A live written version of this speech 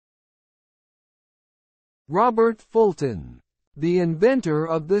Robert Fulton, the inventor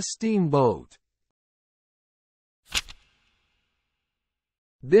of the steamboat.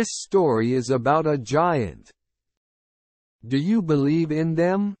 This story is about a giant. Do you believe in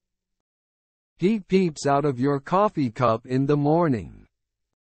them? He peeps out of your coffee cup in the morning.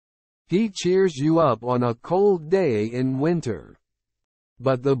 He cheers you up on a cold day in winter.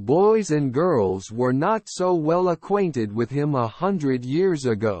 But the boys and girls were not so well acquainted with him 100 years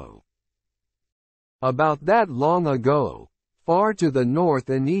ago. About that long ago, far to the north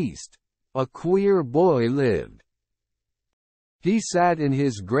and east, a queer boy lived. He sat in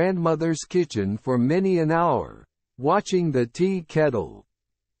his grandmother's kitchen for many an hour, watching the tea kettle.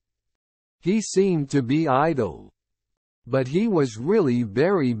 He seemed to be idle. But he was really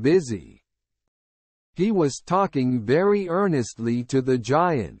very busy. He was talking very earnestly to the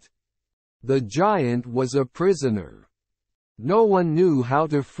giant. The giant was a prisoner. No one knew how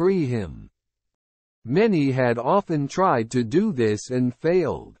to free him. Many had often tried to do this and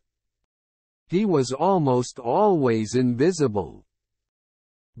failed. He was almost always invisible.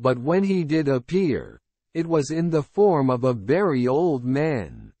 But when he did appear, it was in the form of a very old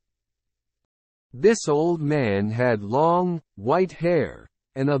man. This old man had long, white hair,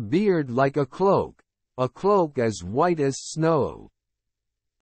 and a beard like a cloak as white as snow.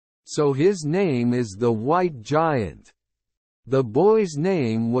 So his name is the White Giant. The boy's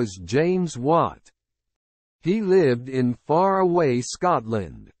name was James Watt. He lived in faraway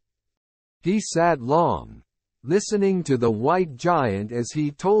Scotland. He sat long, listening to the White Giant as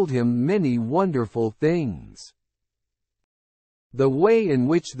he told him many wonderful things. The way in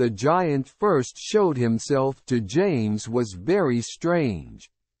which the giant first showed himself to James was very strange.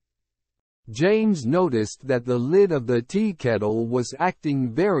 James noticed that the lid of the tea kettle was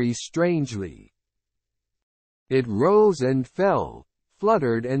acting very strangely. It rose and fell,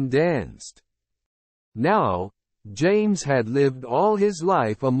 fluttered and danced. Now, James had lived all his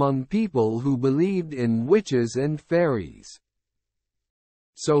life among people who believed in witches and fairies.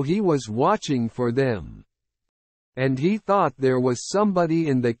 So he was watching for them. And he thought there was somebody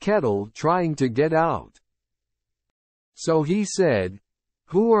in the kettle trying to get out. So he said,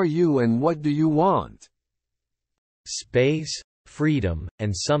 "Who are you and what do you want?" "Space, freedom,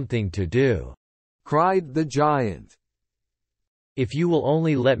 and something to do," cried the giant. "If you will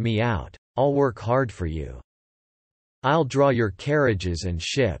only let me out, I'll work hard for you. I'll draw your carriages and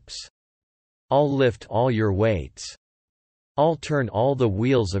ships. I'll lift all your weights. I'll turn all the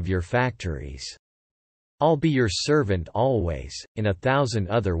wheels of your factories. I'll be your servant always, in 1,000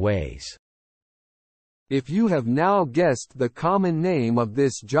 other ways." If you have now guessed the common name of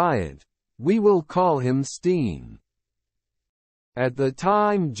this giant, we will call him Steam. At the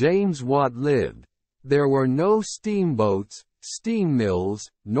time James Watt lived, there were no steamboats, steam mills,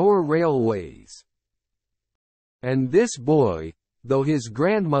 nor railways. And this boy, though his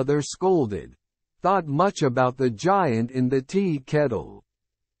grandmother scolded, thought much about the giant in the tea kettle.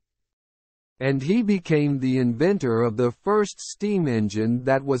 And he became the inventor of the first steam engine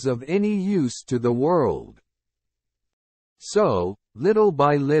that was of any use to the world. So, little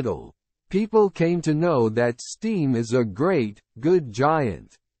by little, people came to know that steam is a great, good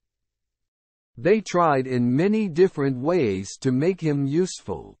giant. They tried in many different ways to make him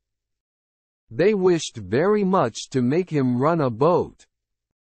useful. They wished very much to make him run a boat.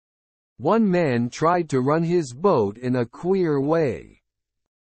 One man tried to run his boat in a queer way.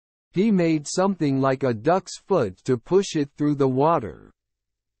 He made something like a duck's foot to push it through the water.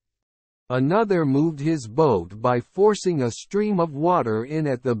 Another moved his boat by forcing a stream of water in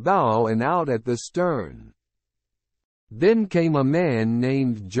at the bow and out at the stern. Then came a man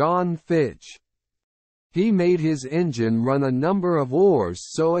named John Fitch. He made his engine run a number of oars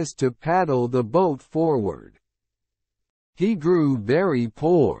so as to paddle the boat forward. He grew very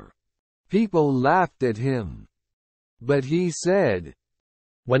poor. People laughed at him. But he said,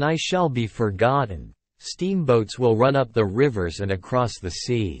 "When I shall be forgotten, steamboats will run up the rivers and across the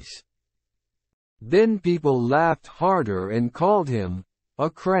seas." Then people laughed harder and called him a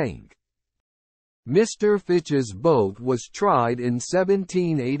crank. Mr. Fitch's boat was tried in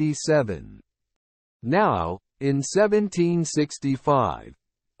 1787. Now, in 1765,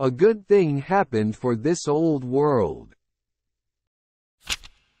 a good thing happened for this old world.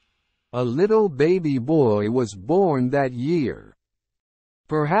 A little baby boy was born that year.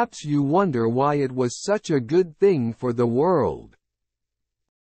 Perhaps you wonder why it was such a good thing for the world.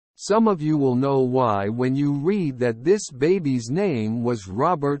 Some of you will know why when you read that this baby's name was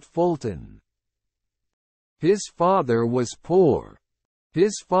Robert Fulton. His father was poor.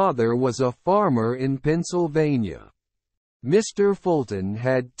 His father was a farmer in Pennsylvania. Mr. Fulton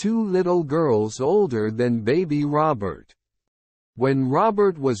had two little girls older than baby Robert. When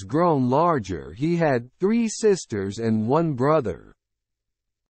Robert was grown larger, he had 3 sisters and 1 brother.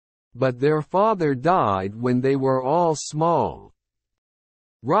 But their father died when they were all small.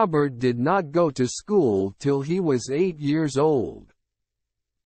 Robert did not go to school till he was 8 years old.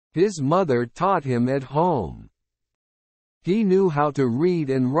 His mother taught him at home. He knew how to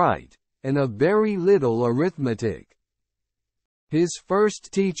read and write, and a very little arithmetic. His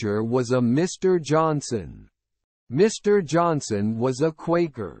first teacher was a Mr. Johnson. Mr. Johnson was a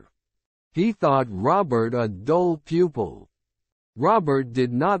Quaker. He thought Robert a dull pupil. Robert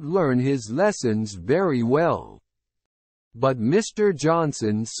did not learn his lessons very well. But Mr.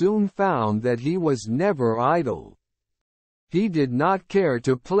 Johnson soon found that he was never idle. He did not care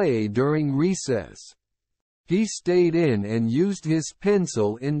to play during recess. He stayed in and used his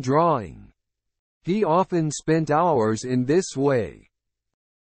pencil in drawing. He often spent hours in this way.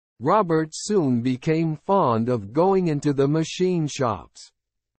 Robert soon became fond of going into the machine shops.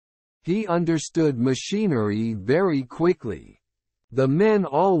 He understood machinery very quickly. The men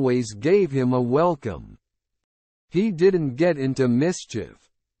always gave him a welcome. He didn't get into mischief.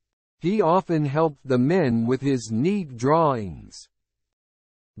 He often helped the men with his neat drawings.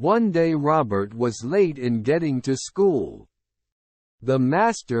 One day Robert was late in getting to school. The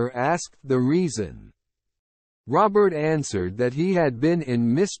master asked the reason. Robert answered that he had been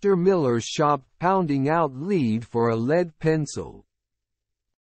in Mr. Miller's shop pounding out lead for a lead pencil.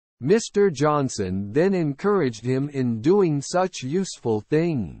 Mr. Johnson then encouraged him in doing such useful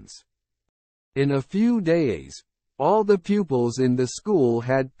things. In a few days, all the pupils in the school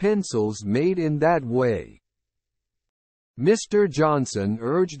had pencils made in that way. Mr. Johnson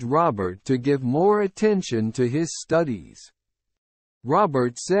urged Robert to give more attention to his studies.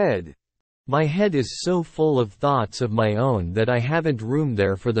 Robert said, "My head is so full of thoughts of my own that I haven't room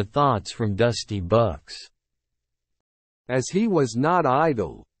there for the thoughts from dusty books." As he was not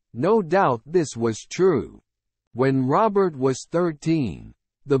idle, no doubt this was true. When Robert was 13,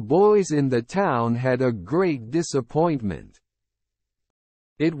 the boys in the town had a great disappointment.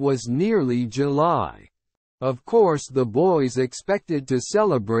 It was nearly July. Of course the boys expected to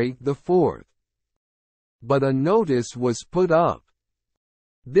celebrate the 4th. But a notice was put up.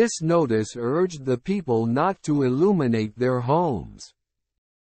 This notice urged the people not to illuminate their homes.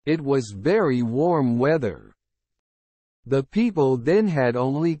 It was very warm weather. The people then had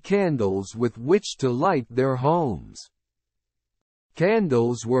only candles with which to light their homes.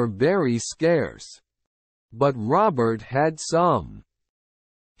 Candles were very scarce. But Robert had some.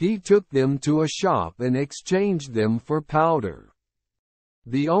 He took them to a shop and exchanged them for powder.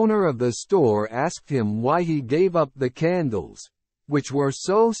 The owner of the store asked him why he gave up the candles, which were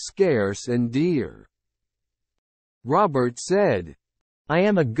so scarce and dear. Robert said, "I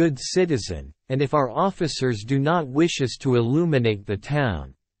am a good citizen, and if our officers do not wish us to illuminate the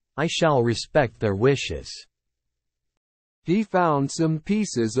town, I shall respect their wishes." He found some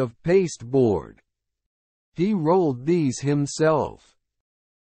pieces of pasteboard. He rolled these himself.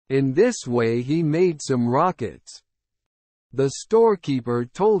 In this way he made some rockets. The storekeeper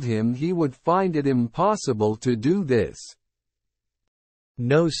told him he would find it impossible to do this.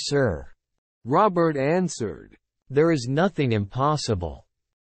 "No, sir," Robert answered. "There is nothing impossible."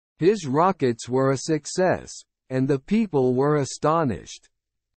 His rockets were a success, and the people were astonished.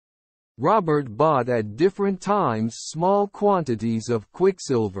 Robert bought at different times small quantities of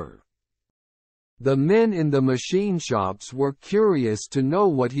quicksilver. The men in the machine shops were curious to know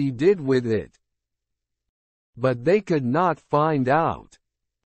what he did with it. But they could not find out.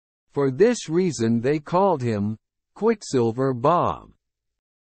 For this reason they called him Quicksilver Bob.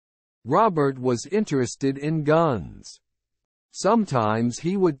 Robert was interested in guns. Sometimes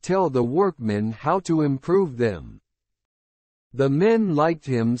he would tell the workmen how to improve them. The men liked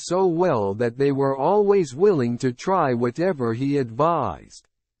him so well that they were always willing to try whatever he advised.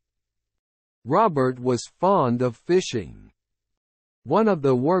 Robert was fond of fishing. One of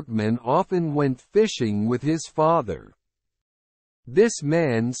the workmen often went fishing with his father. This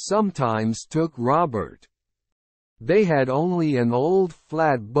man sometimes took Robert. They had only an old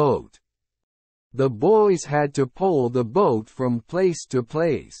flat boat. The boys had to pole the boat from place to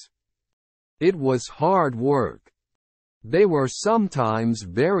place. It was hard work. They were sometimes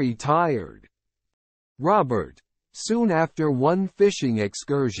very tired. Robert, soon after one fishing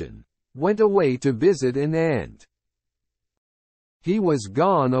excursion, went away to visit an aunt. He was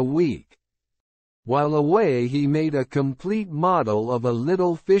gone a week. While away he made a complete model of a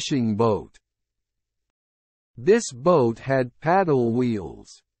little fishing boat. This boat had paddle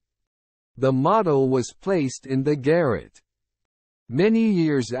wheels. The model was placed in the garret. Many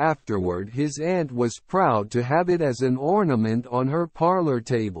years afterward his aunt was proud to have it as an ornament on her parlor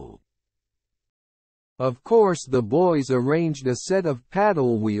table. Of course the boys arranged a set of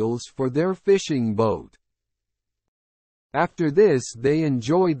paddle wheels for their fishing boat. After this they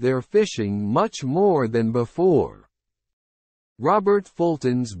enjoyed their fishing much more than before. Robert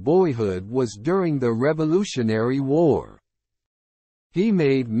Fulton's boyhood was during the Revolutionary War. He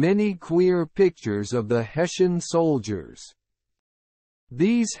made many queer pictures of the Hessian soldiers.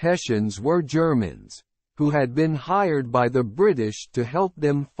 These Hessians were Germans, who had been hired by the British to help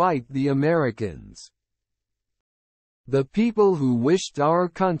them fight the Americans. The people who wished our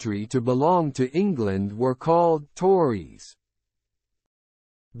country to belong to England were called Tories.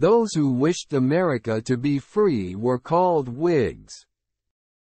 Those who wished America to be free were called Whigs.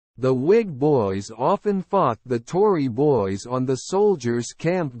 The Whig boys often fought the Tory boys on the soldiers'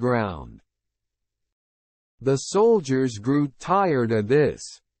 campground. The soldiers grew tired of this.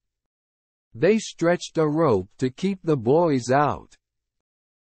 They stretched a rope to keep the boys out.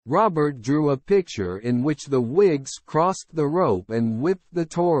 Robert drew a picture in which the Whigs crossed the rope and whipped the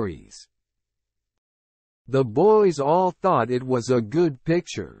Tories. The boys all thought it was a good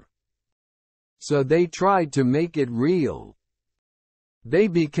picture. So they tried to make it real. They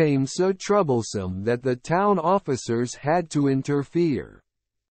became so troublesome that the town officers had to interfere.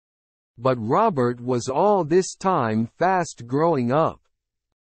 But Robert was all this time fast growing up.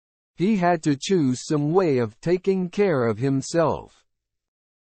 He had to choose some way of taking care of himself.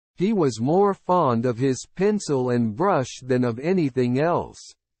 He was more fond of his pencil and brush than of anything else.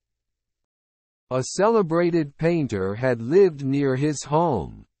 A celebrated painter had lived near his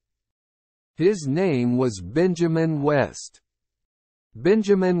home. His name was Benjamin West.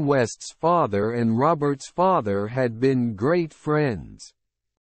 Benjamin West's father and Robert's father had been great friends.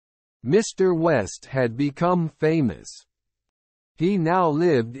 Mr. West had become famous. He now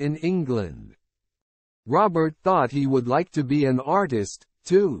lived in England. Robert thought he would like to be an artist,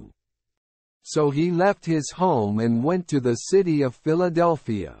 too. So he left his home and went to the city of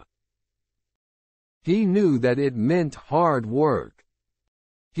Philadelphia. He knew that it meant hard work.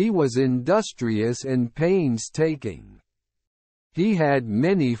 He was industrious and painstaking. He had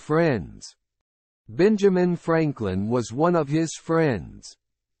many friends. Benjamin Franklin was one of his friends.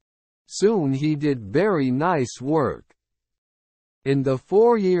 Soon he did very nice work. In the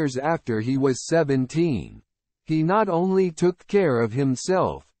 4 years after he was 17, he not only took care of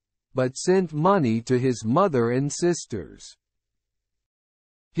himself, but sent money to his mother and sisters.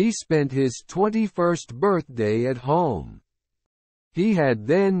 He spent his 21st birthday at home. He had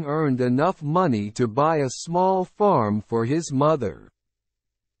then earned enough money to buy a small farm for his mother.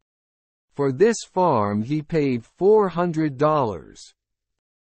 For this farm he paid $400.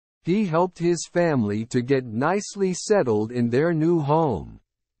 He helped his family to get nicely settled in their new home.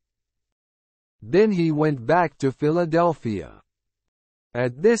 Then he went back to Philadelphia.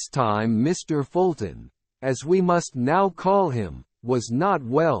 At this time Mr. Fulton, as we must now call him, was not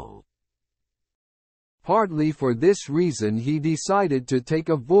well. Partly for this reason he decided to take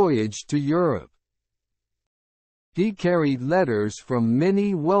a voyage to Europe. He carried letters from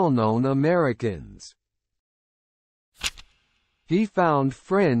many well-known Americans. He found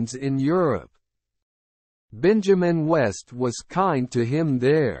friends in Europe. Benjamin West was kind to him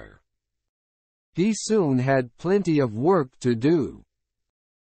there. He soon had plenty of work to do.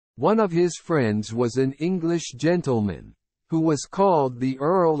 One of his friends was an English gentleman, who was called the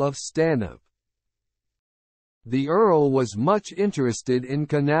Earl of Stanhope. The Earl was much interested in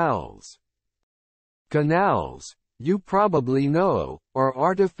canals. Canals, you probably know, are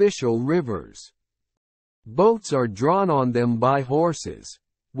artificial rivers. Boats are drawn on them by horses,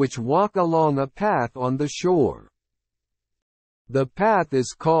 which walk along a path on the shore. The path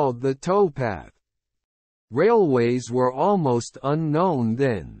is called the towpath. Railways were almost unknown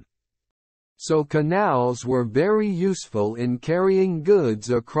then. So canals were very useful in carrying goods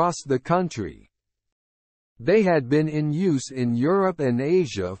across the country. They had been in use in Europe and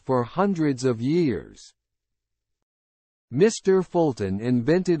Asia for hundreds of years. Mr. Fulton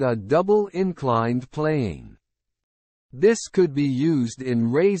invented a double-inclined plane. This could be used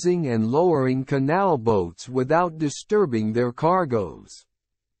in raising and lowering canal boats without disturbing their cargoes.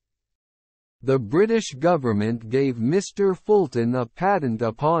 The British government gave Mr. Fulton a patent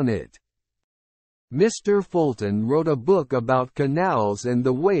upon it. Mr. Fulton wrote a book about canals and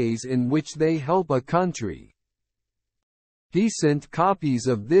the ways in which they help a country. He sent copies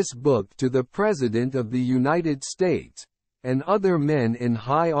of this book to the President of the United States, and other men in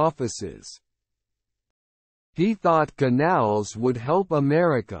high offices. He thought canals would help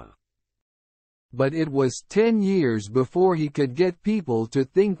America. But it was 10 years before he could get people to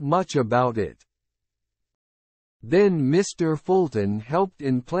think much about it. Then Mr. Fulton helped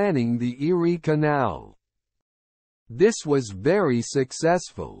in planning the Erie Canal. This was very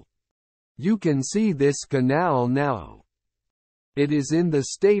successful. You can see this canal now. It is in the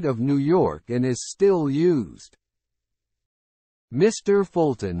state of New York and is still used. Mr.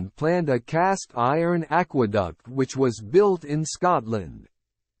 Fulton planned a cast iron aqueduct which was built in Scotland.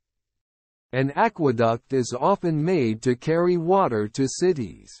 An aqueduct is often made to carry water to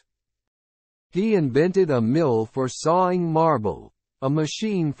cities. He invented a mill for sawing marble, a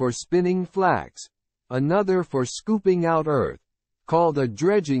machine for spinning flax, another for scooping out earth, called a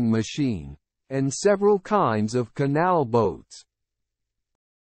dredging machine, and several kinds of canal boats.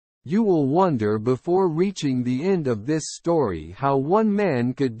 You will wonder before reaching the end of this story how one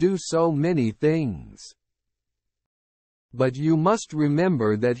man could do so many things. But you must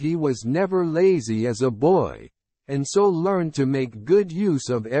remember that he was never lazy as a boy, and so learned to make good use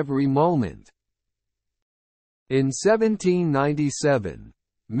of every moment. In 1797,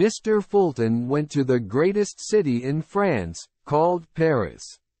 Mr. Fulton went to the greatest city in France, called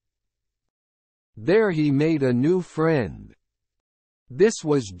Paris. There he made a new friend. This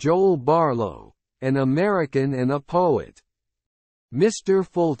was Joel Barlow, an American and a poet. Mr.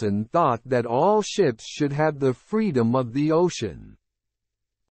 Fulton thought that all ships should have the freedom of the ocean.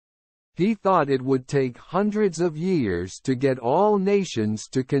 He thought it would take hundreds of years to get all nations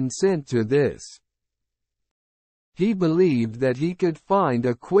to consent to this. He believed that he could find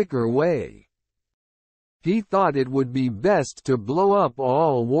a quicker way. He thought it would be best to blow up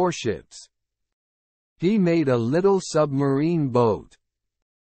all warships. He made a little submarine boat.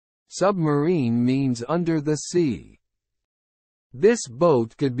 Submarine means under the sea. This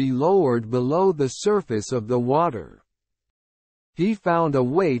boat could be lowered below the surface of the water. He found a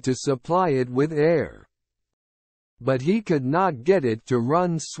way to supply it with air. But he could not get it to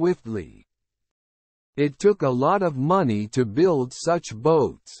run swiftly. It took a lot of money to build such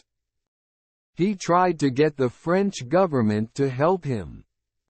boats. He tried to get the French government to help him.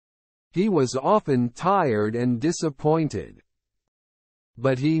 He was often tired and disappointed.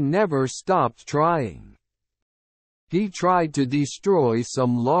 But he never stopped trying. He tried to destroy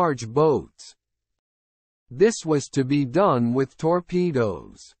some large boats. This was to be done with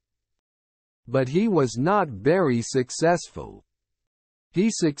torpedoes. But he was not very successful. He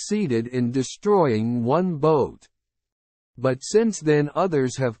succeeded in destroying one boat. But since then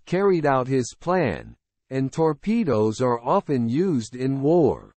others have carried out his plan, and torpedoes are often used in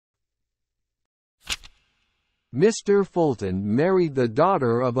war. Mr. Fulton married the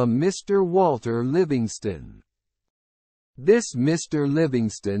daughter of a Mr. Walter Livingston. This Mr.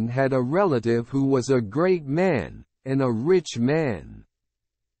 Livingston had a relative who was a great man, and a rich man.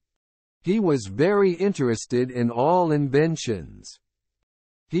 He was very interested in all inventions.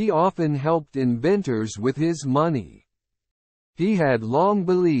 He often helped inventors with his money. He had long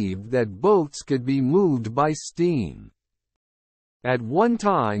believed that boats could be moved by steam. At one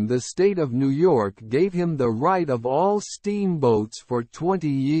time the state of New York gave him the right of all steamboats for 20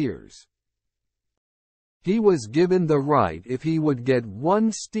 years. He was given the right if he would get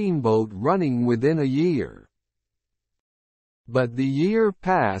one steamboat running within a year. But the year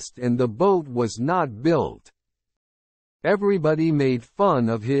passed and the boat was not built. Everybody made fun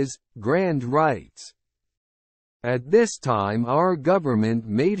of his grand rights. At this time our government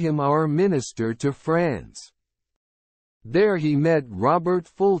made him our minister to France. There he met Robert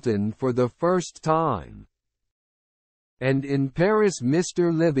Fulton for the first time. And in Paris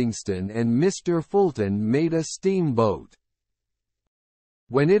Mr. Livingston and Mr. Fulton made a steamboat.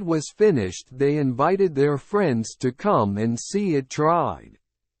 When it was finished they invited their friends to come and see it tried.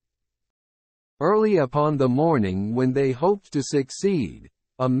 Early upon the morning when they hoped to succeed,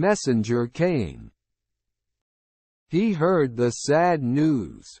 a messenger came. He heard the sad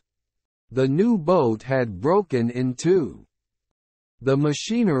news. The new boat had broken in two. The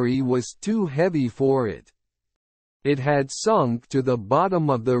machinery was too heavy for it. It had sunk to the bottom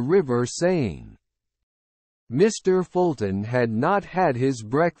of the river Seine. Mr. Fulton had not had his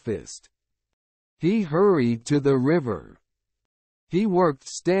breakfast. He hurried to the river. He worked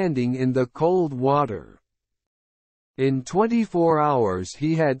standing in the cold water. In 24 hours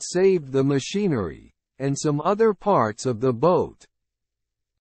he had saved the machinery, and some other parts of the boat.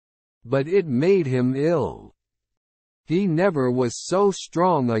 But it made him ill. He never was so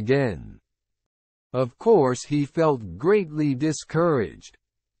strong again. Of course he felt greatly discouraged.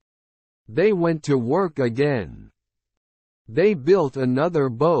 They went to work again. They built another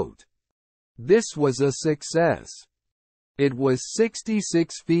boat. This was a success. It was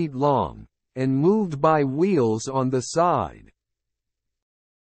 66 feet long, and moved by wheels on the side.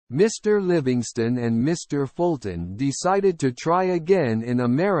 Mr. Livingston and Mr. Fulton decided to try again in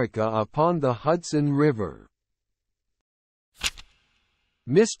America upon the Hudson River.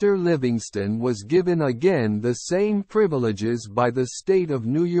 Mr. Livingston was given again the same privileges by the state of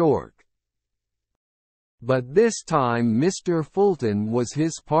New York. But this time Mr. Fulton was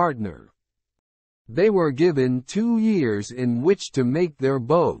his partner. They were given 2 years in which to make their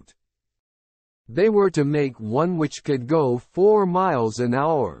boat. They were to make one which could go 4 miles an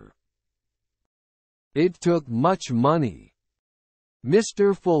hour. It took much money.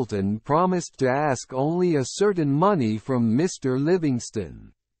 Mr. Fulton promised to ask only a certain money from Mr.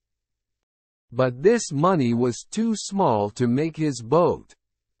 Livingston. But this money was too small to make his boat.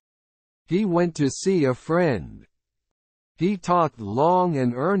 He went to see a friend. He talked long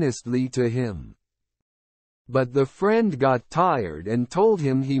and earnestly to him. But the friend got tired and told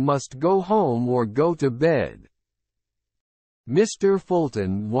him he must go home or go to bed. Mr.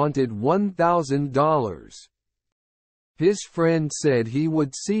 Fulton wanted $1,000. His friend said he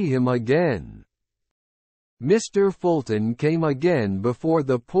would see him again. Mr. Fulton came again before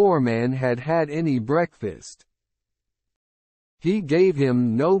the poor man had had any breakfast. He gave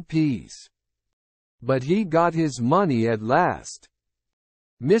him no peace. But he got his money at last.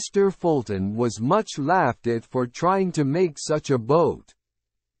 Mr. Fulton was much laughed at for trying to make such a boat.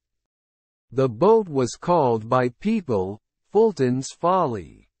 The boat was called by people, Fulton's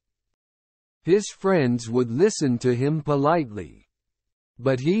Folly. His friends would listen to him politely.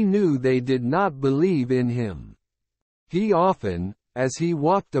 But he knew they did not believe in him. He often, as he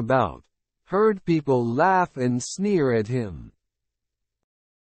walked about, heard people laugh and sneer at him.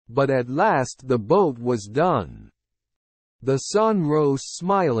 But at last the boat was done. The sun rose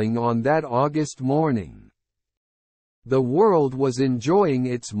smiling on that August morning. The world was enjoying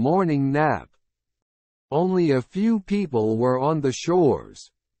its morning nap. Only a few people were on the shores.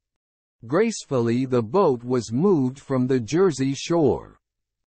 Gracefully the boat was moved from the Jersey shore.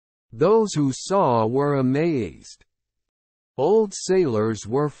 Those who saw were amazed. Old sailors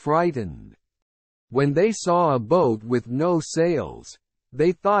were frightened. When they saw a boat with no sails,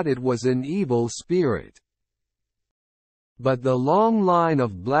 they thought it was an evil spirit. But the long line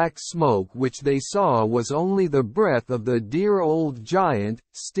of black smoke which they saw was only the breath of the dear old giant,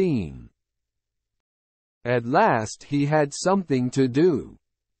 Steam. At last he had something to do.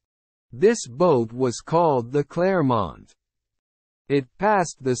 This boat was called the Clermont. It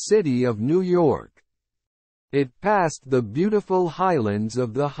passed the city of New York. It passed the beautiful highlands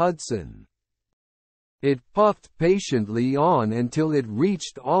of the Hudson. It puffed patiently on until it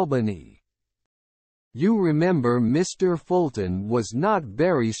reached Albany. You remember Mr. Fulton was not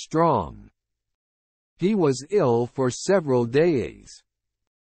very strong. He was ill for several days.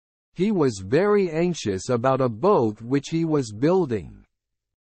 He was very anxious about a boat which he was building.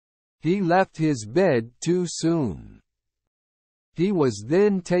 He left his bed too soon. He was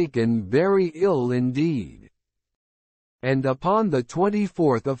then taken very ill indeed. And upon the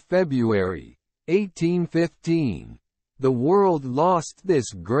 24th of February, 1815, the world lost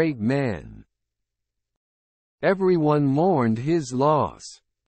this great man. Everyone mourned his loss.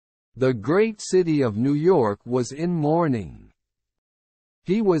 The great city of New York was in mourning.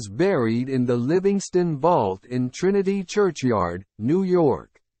 He was buried in the Livingston Vault in Trinity Churchyard, New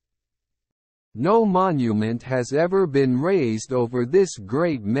York. No monument has ever been raised over this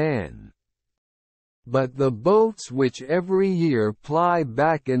great man. But the boats which every year ply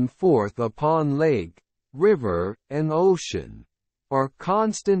back and forth upon lake, river, and ocean, are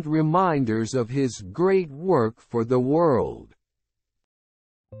constant reminders of his great work for the world.